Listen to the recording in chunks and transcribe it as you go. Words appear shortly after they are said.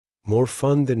More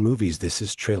fun than movies, this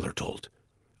is Trailer Told,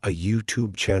 a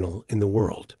YouTube channel in the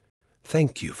world.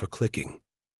 Thank you for clicking.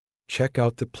 Check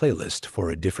out the playlist for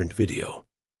a different video.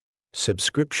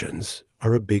 Subscriptions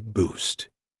are a big boost.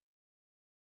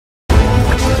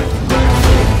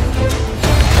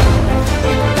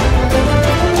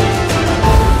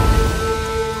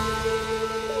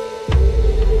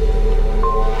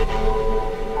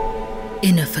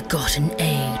 In a forgotten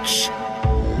age,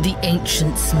 the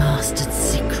ancients mastered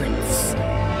secrets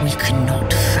we could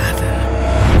not fathom.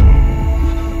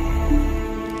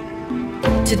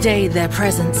 Today their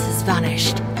presence has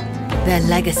vanished, their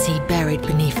legacy buried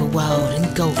beneath a world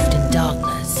engulfed in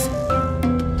darkness.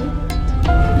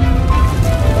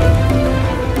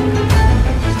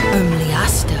 Only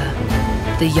Astor,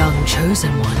 the young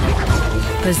chosen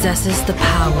one, possesses the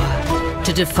power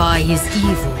to defy his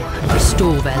evil and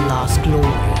restore their lost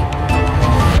glory.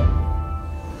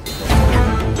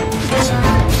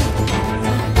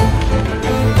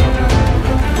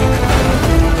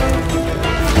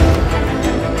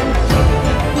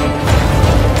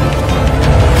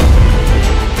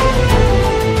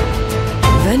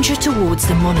 Venture towards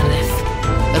the Monolith,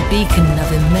 a beacon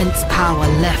of immense power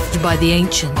left by the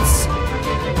ancients.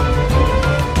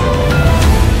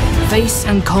 Face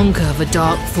and conquer the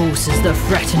dark forces that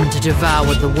threaten to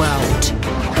devour the world.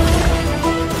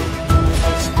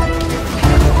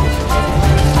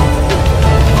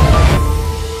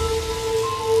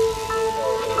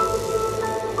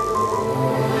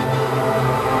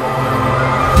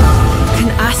 Can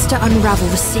Astor unravel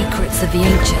the secrets of the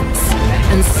ancients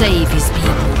and save his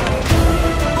people?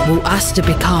 Will Astor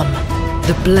become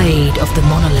the Blade of the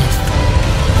Monolith?